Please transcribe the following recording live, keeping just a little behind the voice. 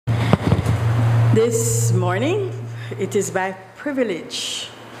This morning, it is my privilege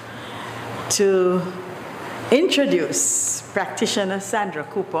to introduce practitioner Sandra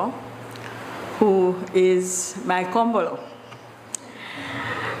Cooper, who is my Kombolo.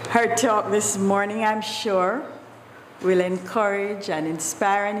 Her talk this morning, I'm sure, will encourage and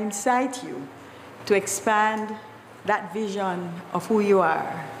inspire and incite you to expand that vision of who you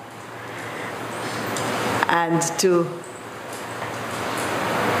are and to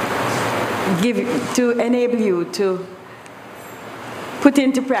enable you to put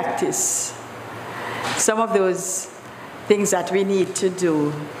into practice some of those things that we need to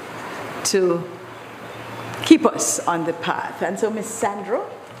do to keep us on the path. And so, Miss Sandra,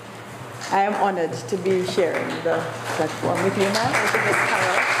 I am honored to be sharing the platform with you now. With Miss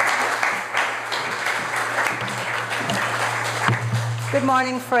Carol. Good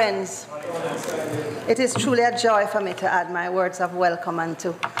morning, friends. It is truly a joy for me to add my words of welcome and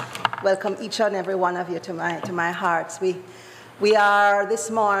to welcome each and every one of you to my hearts. We are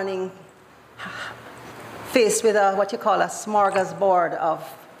this morning faced with what you call a smorgasbord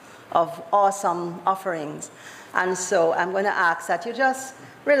of awesome offerings. And so I'm going to ask that you just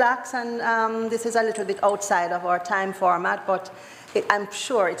relax, and this is a little bit outside of our time format, but I'm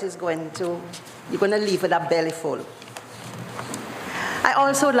sure it is you're going to leave with a belly full. I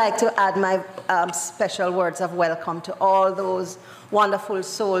also would like to add my special words of welcome to all those wonderful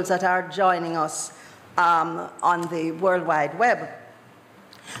souls that are joining us on the World Wide Web.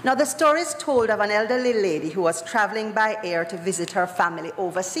 Now, the story is told of an elderly lady who was traveling by air to visit her family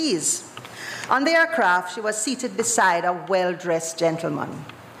overseas. On the aircraft, she was seated beside a well-dressed gentleman.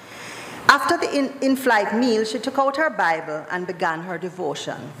 After the in-flight meal, she took out her Bible and began her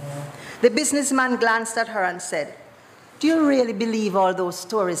devotion. The businessman glanced at her and said, "Do you really believe all those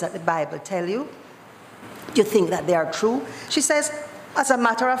stories that the Bible tell you? Do you think that they are true?" She says, "As a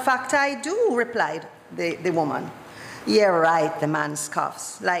matter of fact, I do," replied the woman. "Yeah, right," the man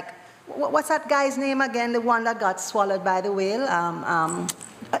scoffs. Like, what's that guy's name again, the one that got swallowed by the whale?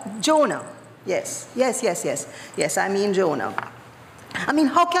 Jonah. Yes, I mean Jonah. I mean,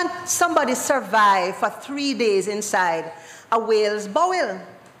 how can somebody survive for 3 days inside a whale's bowel?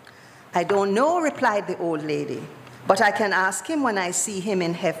 "I don't know," replied the old lady, "but I can ask him when I see him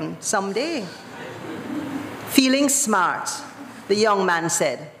in heaven someday." Feeling smart, the young man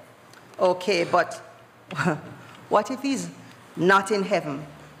said, "Okay, but what if he's not in heaven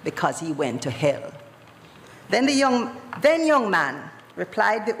because he went to hell?" Then young man,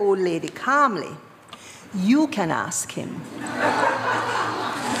 replied the old lady calmly, "You can ask him."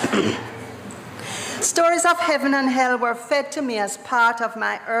 Stories of heaven and hell were fed to me as part of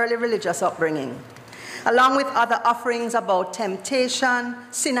my early religious upbringing, along with other offerings about temptation,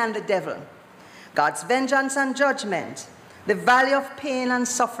 sin and the devil, God's vengeance and judgment, the valley of pain and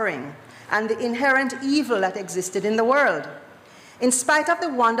suffering, and the inherent evil that existed in the world. In spite of the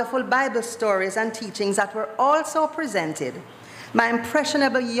wonderful Bible stories and teachings that were also presented, my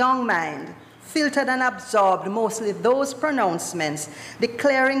impressionable young mind filtered and absorbed mostly those pronouncements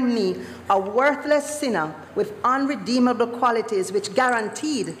declaring me a worthless sinner with unredeemable qualities which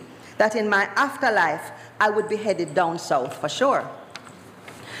guaranteed that in my afterlife I would be headed down south for sure.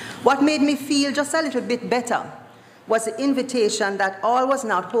 What made me feel just a little bit better was the invitation that all was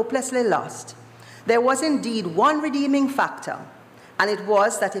not hopelessly lost. There was indeed one redeeming factor, and it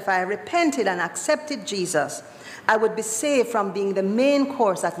was that if I repented and accepted Jesus, I would be saved from being the main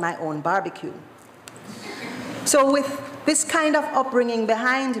course at my own barbecue. So with this kind of upbringing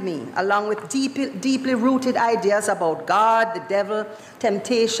behind me, along with deeply rooted ideas about God, the devil,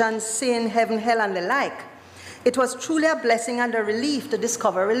 temptation, sin, heaven, hell, and the like, it was truly a blessing and a relief to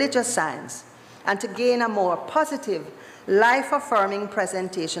discover religious science and to gain a more positive, life-affirming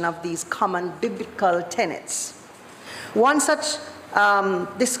presentation of these common biblical tenets. One such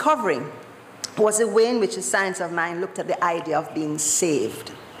discovery was the way in which the science of mind looked at the idea of being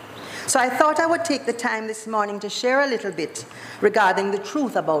saved. So I thought I would take the time this morning to share a little bit regarding the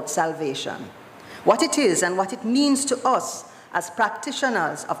truth about salvation, what it is and what it means to us as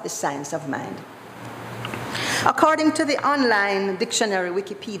practitioners of the science of mind. According to the online dictionary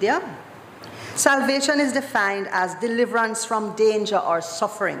Wikipedia, salvation is defined as deliverance from danger or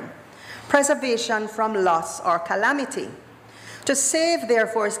suffering, preservation from loss or calamity. To save,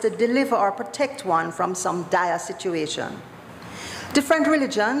 therefore, is to deliver or protect one from some dire situation. Different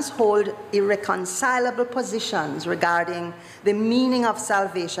religions hold irreconcilable positions regarding the meaning of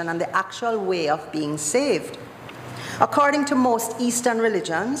salvation and the actual way of being saved. According to most Eastern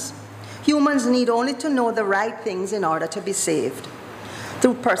religions, humans need only to know the right things in order to be saved.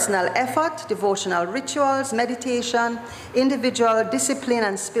 Through personal effort, devotional rituals, meditation, individual discipline,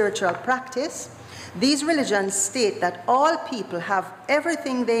 and spiritual practice, These religions state that all people have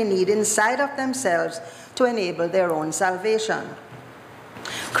everything they need inside of themselves to enable their own salvation.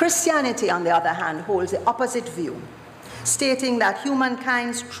 Christianity, on the other hand, holds the opposite view, stating that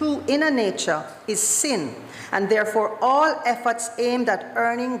humankind's true inner nature is sin, and therefore all efforts aimed at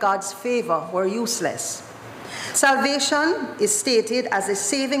earning God's favor were useless. Salvation is stated as the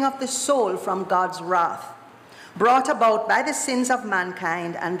saving of the soul from God's wrath, brought about by the sins of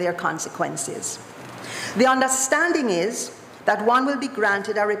mankind and their consequences. The understanding is that one will be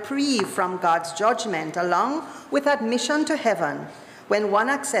granted a reprieve from God's judgment along with admission to heaven when one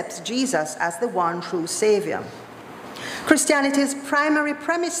accepts Jesus as the one true Savior. Christianity's primary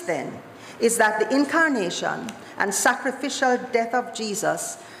premise, then, is that the incarnation and sacrificial death of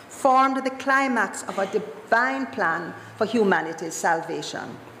Jesus formed the climax of a divine plan for humanity's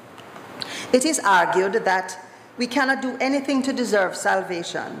salvation. It is argued that we cannot do anything to deserve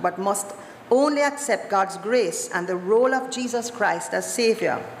salvation, but must only accept God's grace and the role of Jesus Christ as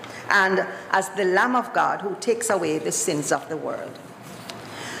Savior and as the Lamb of God who takes away the sins of the world.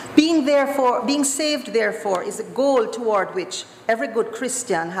 Being saved, therefore, is a goal toward which every good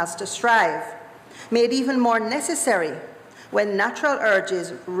Christian has to strive, made even more necessary when natural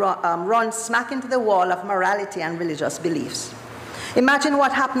urges run smack into the wall of morality and religious beliefs. Imagine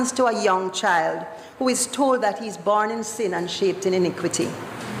what happens to a young child who is told that he's born in sin and shaped in iniquity.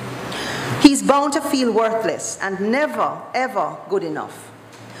 He's bound to feel worthless and never, ever good enough.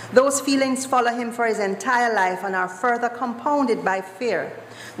 Those feelings follow him for his entire life and are further compounded by fear,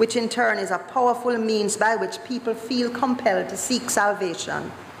 which in turn is a powerful means by which people feel compelled to seek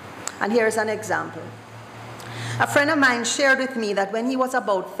salvation. And here's an example. A friend of mine shared with me that when he was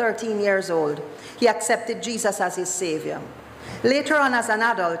about 13 years old, he accepted Jesus as his Savior. Later on, as an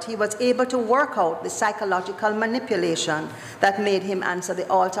adult, he was able to work out the psychological manipulation that made him answer the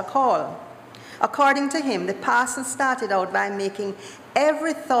altar call. According to him, the pastor started out by making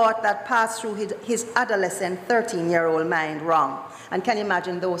every thought that passed through his adolescent 13-year-old mind wrong. And can you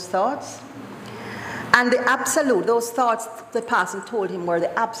imagine those thoughts? And those thoughts the pastor told him were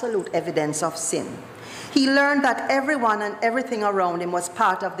the absolute evidence of sin. He learned that everyone and everything around him was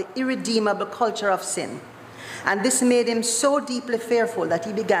part of the irredeemable culture of sin. And this made him so deeply fearful that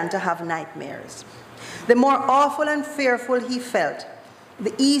he began to have nightmares. The more awful and fearful he felt,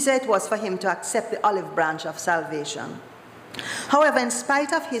 the easier it was for him to accept the olive branch of salvation. However, in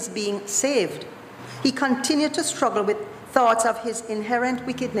spite of his being saved, he continued to struggle with thoughts of his inherent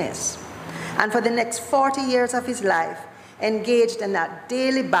wickedness, and for the next 40 years of his life, engaged in that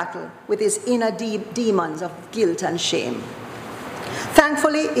daily battle with his inner demons of guilt and shame.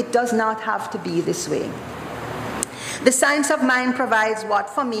 Thankfully, it does not have to be this way. The science of mind provides what,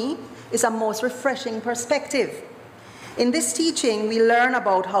 for me, is a most refreshing perspective. In this teaching, we learn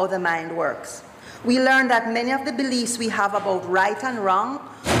about how the mind works. We learn that many of the beliefs we have about right and wrong,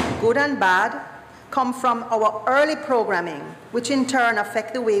 good and bad, come from our early programming, which in turn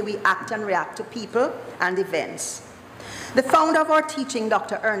affect the way we act and react to people and events. The founder of our teaching,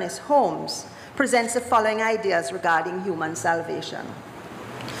 Dr. Ernest Holmes, presents the following ideas regarding human salvation.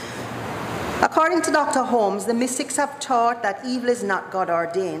 According to Dr. Holmes, the mystics have taught that evil is not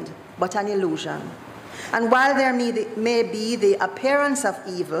God-ordained, but an illusion. And while there may be the appearance of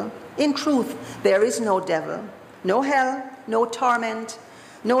evil, in truth, there is no devil, no hell, no torment,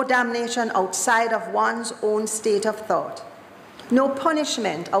 no damnation outside of one's own state of thought, no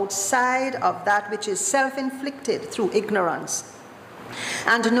punishment outside of that which is self-inflicted through ignorance,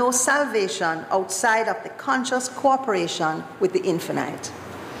 and no salvation outside of the conscious cooperation with the infinite.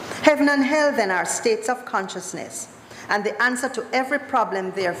 Heaven and hell, then, are states of consciousness, and the answer to every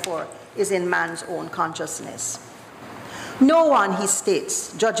problem, therefore, is in man's own consciousness. No one, he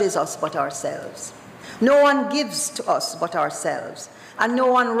states, judges us but ourselves. No one gives to us but ourselves, and no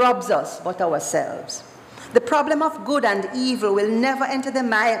one robs us but ourselves. The problem of good and evil will never enter the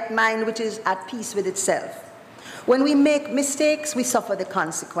mind which is at peace with itself. When we make mistakes, we suffer the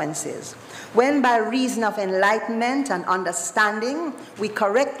consequences. When by reason of enlightenment and understanding, we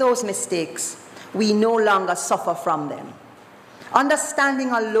correct those mistakes, we no longer suffer from them. Understanding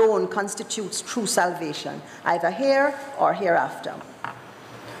alone constitutes true salvation, either here or hereafter.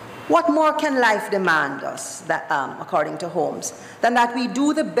 What more can life demand us, according to Holmes, than that we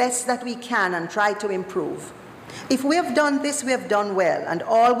do the best that we can and try to improve? If we have done this, we have done well, and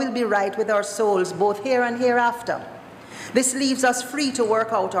all will be right with our souls, both here and hereafter. This leaves us free to work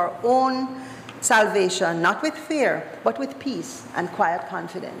out our own salvation, not with fear, but with peace and quiet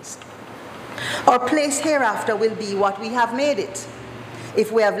confidence. Our place hereafter will be what we have made it.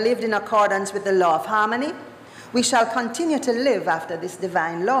 If we have lived in accordance with the law of harmony, we shall continue to live after this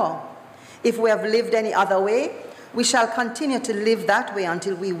divine law. If we have lived any other way, we shall continue to live that way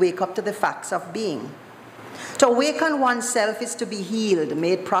until we wake up to the facts of being. To awaken oneself is to be healed,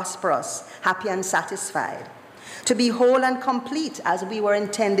 made prosperous, happy and satisfied. To be whole and complete as we were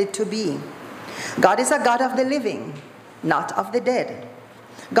intended to be. God is a God of the living, not of the dead.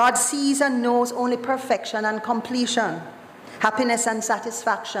 God sees and knows only perfection and completion, happiness and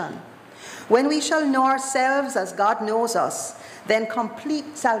satisfaction. When we shall know ourselves as God knows us, then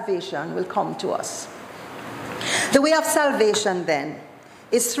complete salvation will come to us. The way of salvation, then,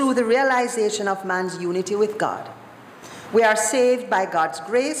 is through the realization of man's unity with God. We are saved by God's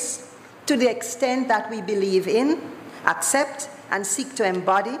grace to the extent that we believe in, accept, and seek to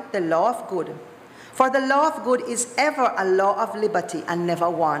embody the law of good. For the law of good is ever a law of liberty and never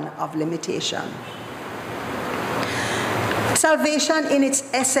one of limitation. Salvation in its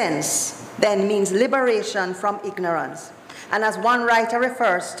essence then means liberation from ignorance, and as one writer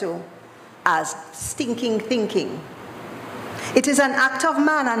refers to, as stinking thinking. It is an act of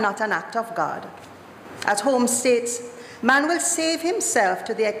man and not an act of God. As Holmes states, man will save himself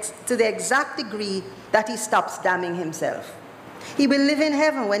to the exact degree that he stops damning himself. He will live in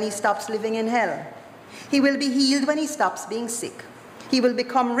heaven when he stops living in hell. He will be healed when he stops being sick. He will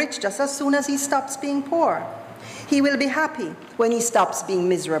become rich just as soon as he stops being poor. He will be happy when he stops being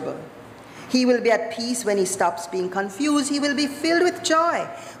miserable. He will be at peace when he stops being confused. He will be filled with joy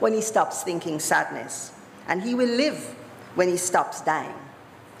when he stops thinking sadness. And he will live when he stops dying.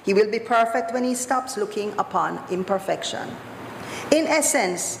 He will be perfect when he stops looking upon imperfection. In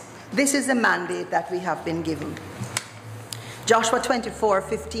essence, this is the mandate that we have been given. Joshua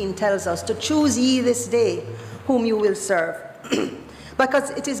 24:15 tells us to choose ye this day whom you will serve.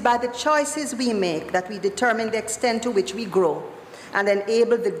 Because it is by the choices we make that we determine the extent to which we grow and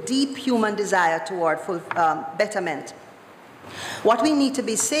enable the deep human desire toward betterment. What we need to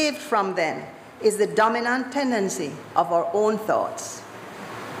be saved from then is the dominant tendency of our own thoughts,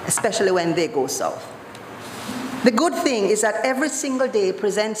 especially when they go south. The good thing is that every single day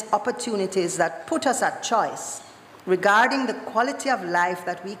presents opportunities that put us at choice regarding the quality of life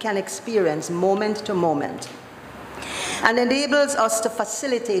that we can experience moment to moment, and enables us to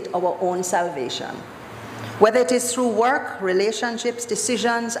facilitate our own salvation. Whether it is through work, relationships,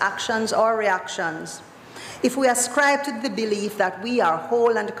 decisions, actions, or reactions, if we ascribe to the belief that we are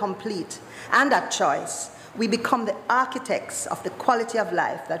whole and complete and at choice, we become the architects of the quality of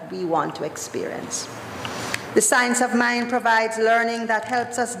life that we want to experience. The science of mind provides learning that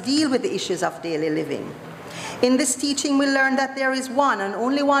helps us deal with the issues of daily living. In this teaching, we learn that there is one and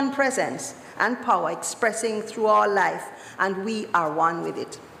only one presence and power expressing through our life, and we are one with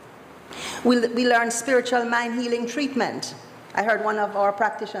it. We learn spiritual mind healing treatment. I heard one of our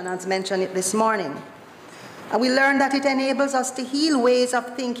practitioners mention it this morning. And we learn that it enables us to heal ways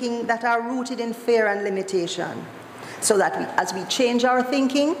of thinking that are rooted in fear and limitation, so that as we change our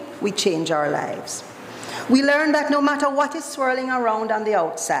thinking, we change our lives. We learn that no matter what is swirling around on the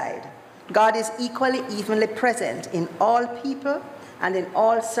outside, God is evenly present in all people and in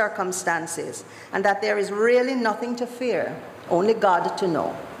all circumstances, and that there is really nothing to fear, only God to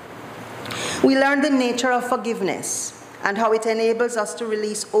know. We learn the nature of forgiveness and how it enables us to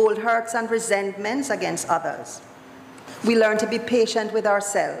release old hurts and resentments against others. We learn to be patient with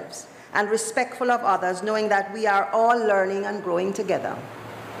ourselves and respectful of others, knowing that we are all learning and growing together.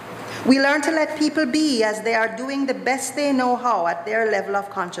 We learn to let people be as they are doing the best they know how at their level of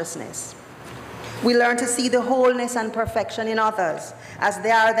consciousness. We learn to see the wholeness and perfection in others as they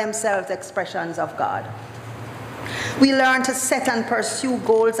are themselves expressions of God. We learn to set and pursue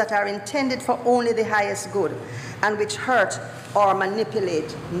goals that are intended for only the highest good and which hurt or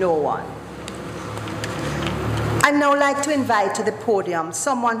manipulate no one. I'd now like to invite to the podium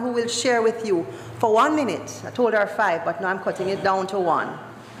someone who will share with you for 1 minute, I told her 5, but now I'm cutting it down to 1,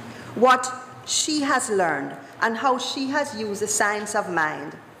 what she has learned and how she has used the science of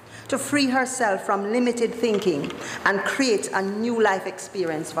mind to free herself from limited thinking and create a new life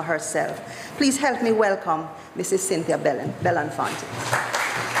experience for herself. Please help me welcome Mrs. Cynthia Belanfonte.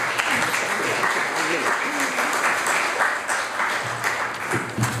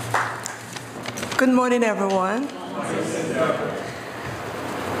 Good morning, everyone.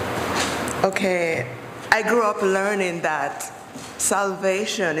 Okay, I grew up learning that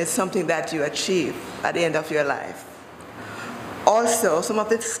salvation is something that you achieve at the end of your life. Also, some of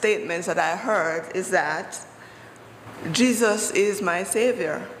the statements that I heard is that Jesus is my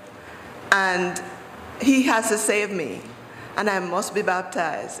Savior, and He has to save me, and I must be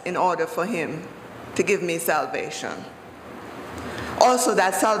baptized in order for Him to give me salvation. Also,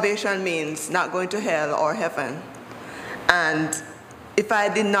 that salvation means not going to hell or heaven, and if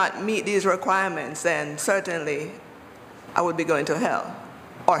I did not meet these requirements, then certainly I would be going to hell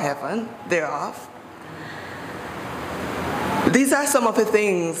or heaven thereof. These are some of the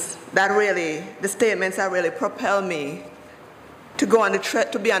things that really, the statements that really propel me to go on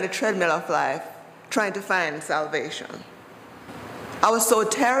to be on the treadmill of life, trying to find salvation. I was so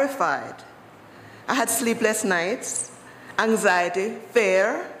terrified. I had sleepless nights, anxiety,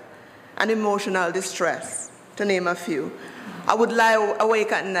 fear, and emotional distress, to name a few. I would lie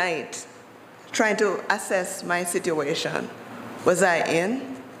awake at night trying to assess my situation. Was I in?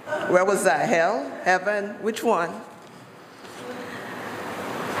 Where was I? Hell? Heaven? Which one?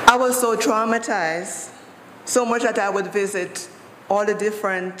 I was so traumatized, so much that I would visit all the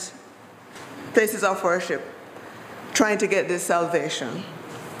different places of worship, trying to get this salvation,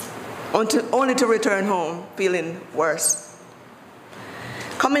 only to return home feeling worse.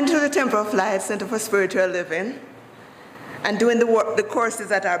 Coming to the Temple of Light Center for Spiritual Living and doing the courses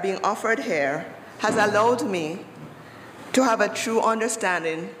that are being offered here has allowed me to have a true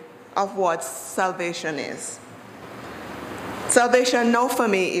understanding of what salvation is. Salvation now for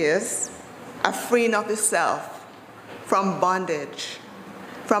me is a freeing of the self from bondage,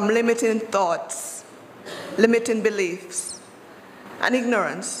 from limiting thoughts, limiting beliefs, and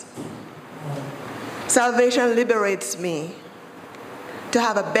ignorance. Salvation liberates me to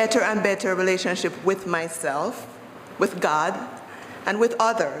have a better and better relationship with myself, with God, and with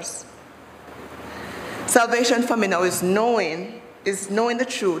others. Salvation for me now is knowing the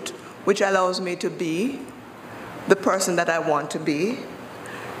truth, which allows me to be the person that I want to be,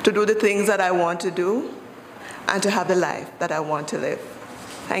 to do the things that I want to do, and to have the life that I want to live.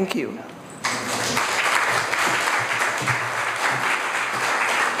 Thank you.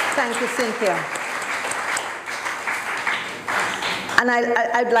 Thank you, Cynthia. And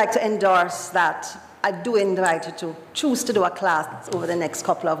I'd like to endorse that. I do invite you to choose to do a class over the next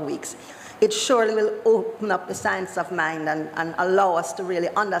couple of weeks. It surely will open up the science of mind and allow us to really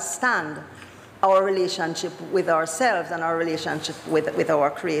understand our relationship with ourselves and our relationship with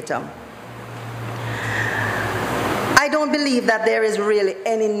our Creator. I don't believe that there is really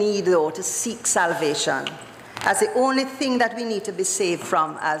any need, though, to seek salvation, as the only thing that we need to be saved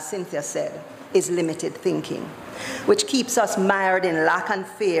from, as Cynthia said, is limited thinking, which keeps us mired in lack and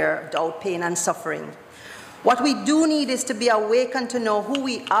fear, doubt, pain, and suffering. What we do need is to be awakened to know who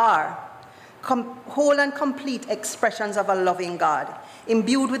we are, whole and complete expressions of a loving God,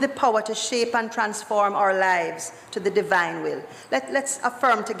 imbued with the power to shape and transform our lives to the divine will. Let's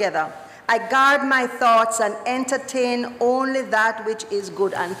affirm together. I guard my thoughts and entertain only that which is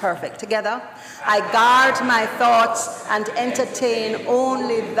good and perfect. Together. I guard my thoughts and entertain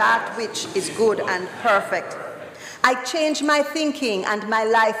only that which is good and perfect. I change my thinking and my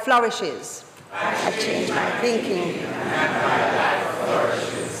life flourishes. I change my thinking and my life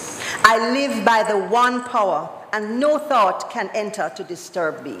flourishes. I live by the one power, and no thought can enter to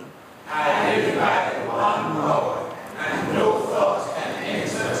disturb me. I live by the one power, and no thought can enter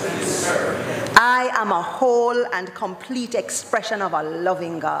to disturb me. I am a whole and complete expression of a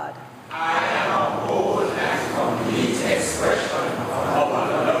loving God. I am a whole and complete expression of a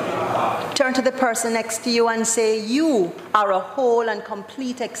loving God. Turn to the person next to you and say, you are a whole and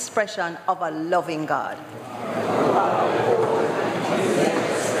complete expression of a loving God.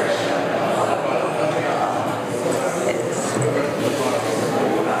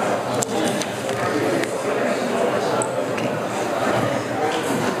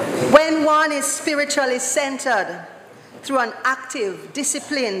 When one is spiritually centered through an active,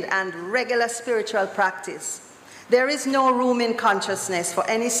 disciplined, and regular spiritual practice, there is no room in consciousness for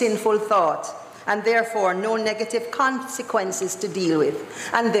any sinful thought, and therefore no negative consequences to deal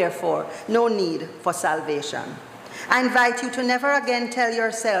with, and therefore no need for salvation. I invite you to never again tell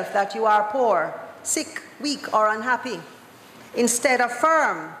yourself that you are poor, sick, weak, or unhappy. Instead,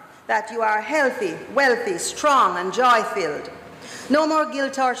 affirm that you are healthy, wealthy, strong, and joy-filled. No more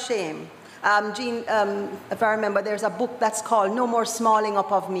guilt or shame. Jean, if I remember, there's a book that's called No More Smalling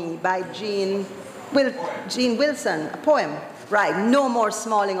Up of Me by Jean Wilson, a poem. Right, no more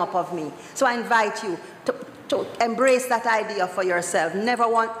smalling up of me. So I invite you to embrace that idea for yourself.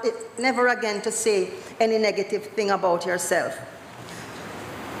 Never again to say any negative thing about yourself.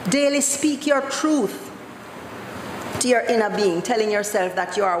 Daily speak your truth to your inner being, telling yourself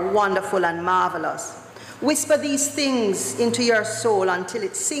that you are wonderful and marvelous. Whisper these things into your soul until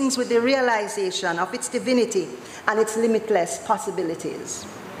it sings with the realization of its divinity and its limitless possibilities.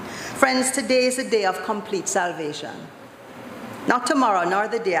 Friends, today is a day of complete salvation. Not tomorrow, nor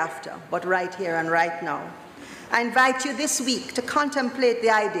the day after, but right here and right now. I invite you this week to contemplate the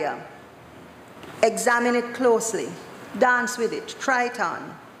idea, examine it closely, Dance with it, try it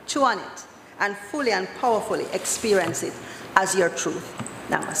on, chew on it, and fully and powerfully experience it as your truth.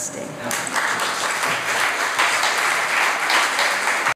 Namaste.